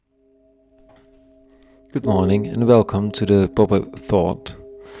Good morning and welcome to the Pop-Up Thought.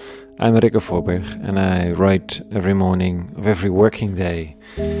 I'm Rikke Voorberg and I write every morning of every working day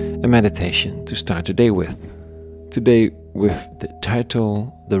a meditation to start the day with. Today with the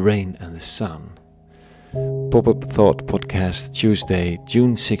title The Rain and the Sun. Pop-Up Thought Podcast, Tuesday,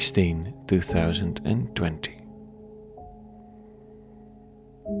 June 16, 2020.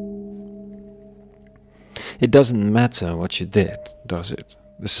 It doesn't matter what you did, does it?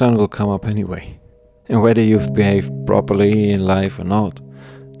 The sun will come up anyway. And whether you've behaved properly in life or not,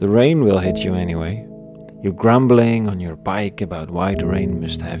 the rain will hit you anyway. You're grumbling on your bike about why the rain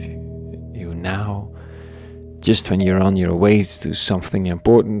must have you now, just when you're on your way to something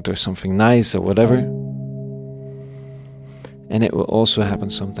important or something nice or whatever. And it will also happen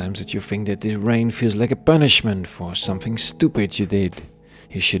sometimes that you think that this rain feels like a punishment for something stupid you did.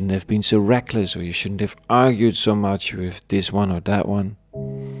 You shouldn't have been so reckless, or you shouldn't have argued so much with this one or that one.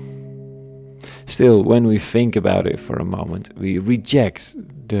 Still, when we think about it for a moment, we reject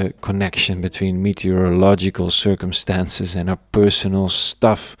the connection between meteorological circumstances and our personal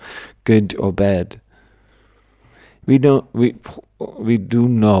stuff, good or bad. We do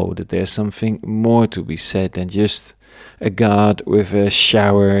know that there's something more to be said than just a God with a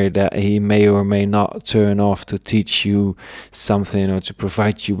shower that he may or may not turn off to teach you something or to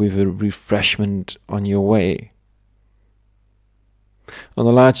provide you with a refreshment on your way. On a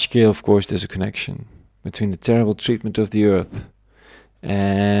large scale, of course, there's a connection between the terrible treatment of the earth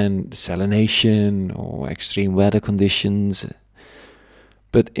and salination or extreme weather conditions.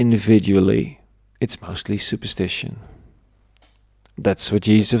 But individually, it's mostly superstition. That's what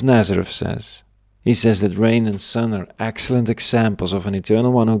Jesus of Nazareth says. He says that rain and sun are excellent examples of an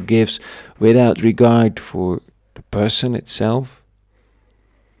eternal one who gives without regard for the person itself.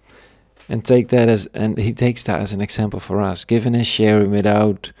 And he takes that as an example for us, giving and sharing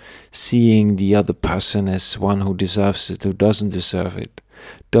without seeing the other person as one who deserves it, who doesn't deserve it.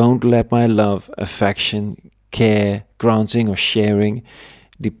 Don't let my love, affection, care, granting or sharing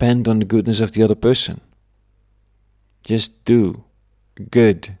depend on the goodness of the other person. Just do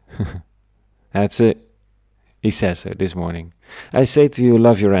good. That's it. He says so this morning. I say to you,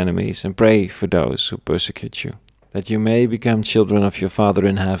 love your enemies and pray for those who persecute you, that you may become children of your Father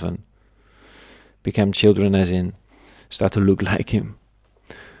in heaven. Become children as in start to look like him,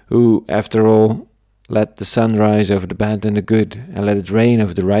 who, after all, let the sun rise over the bad and the good, and let it rain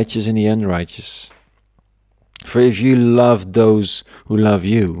over the righteous and the unrighteous. For if you love those who love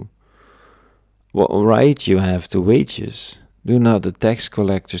you, what right you have to wages? Do not the tax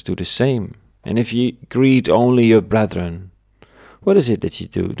collectors do the same? And if ye greet only your brethren, what is it that you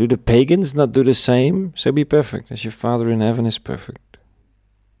do? Do the pagans not do the same? So be perfect, as your Father in heaven is perfect.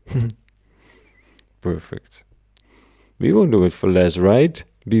 Perfect. We won't do it for less, right?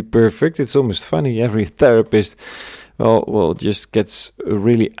 Be perfect. It's almost funny. Every therapist, just gets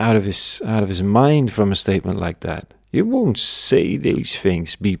really out of his mind from a statement like that. You won't say these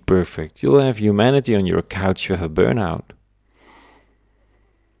things. Be perfect. You'll have humanity on your couch with a burnout.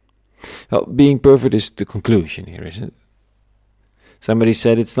 Well, being perfect is the conclusion here, isn't it? Somebody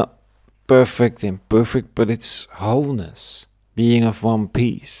said it's not perfect, imperfect, but it's wholeness, being of one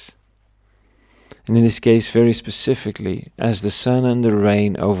piece. And in this case, very specifically, as the sun and the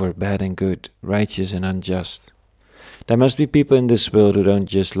rain over bad and good, righteous and unjust. There must be people in this world who don't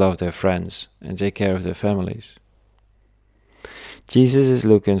just love their friends and take care of their families. Jesus is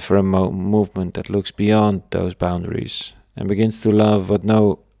looking for a movement that looks beyond those boundaries and begins to love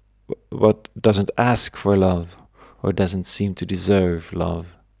what doesn't ask for love or doesn't seem to deserve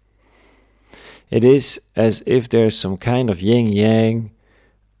love. It is as if there's some kind of yin-yang,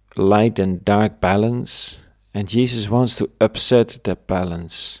 light and dark balance, and Jesus wants to upset that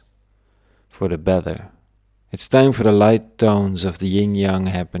balance for the better. It's time for the light tones of the yin-yang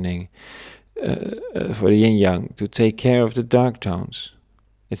happening, for the yin-yang to take care of the dark tones.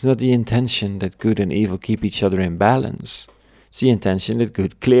 It's not the intention that good and evil keep each other in balance. It's the intention that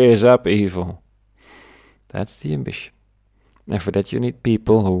good clears up evil. That's the ambition. And for that you need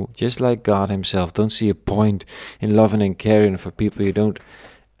people who, just like God himself, don't see a point in loving and caring for people you don't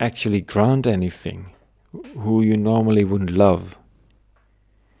actually grant anything, who you normally wouldn't love.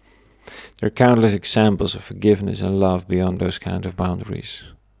 There are countless examples of forgiveness and love beyond those kind of boundaries.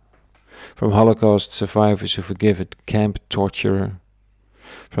 From Holocaust survivors who forgive a camp torturer,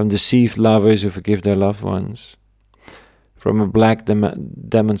 from deceived lovers who forgive their loved ones, from a black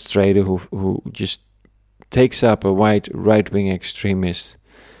demonstrator who just takes up a white right-wing extremist,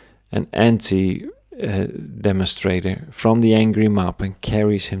 an anti-demonstrator from the angry mob and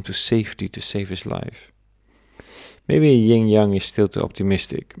carries him to safety to save his life. Maybe yin yang is still too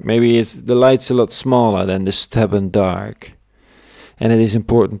optimistic. Maybe the light's a lot smaller than the stubborn dark. And it is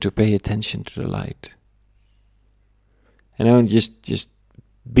important to pay attention to the light. And don't just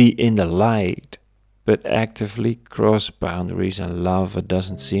be in the light, but actively cross boundaries and love what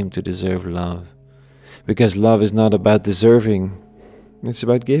doesn't seem to deserve love. Because love is not about deserving, it's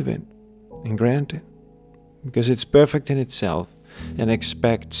about giving and granting. Because it's perfect in itself and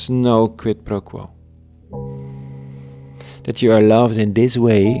expects no quid pro quo. That you are loved in this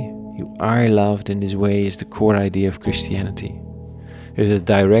way, is the core idea of Christianity. It's a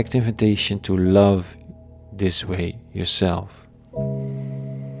direct invitation to love this way yourself.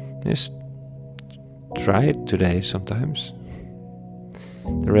 Just try it today sometimes.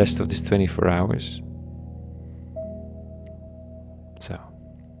 The rest of this 24 hours. So,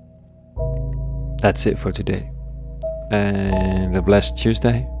 that's it for today. And a blessed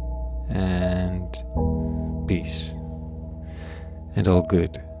Tuesday. And peace. And all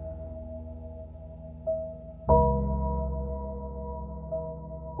good.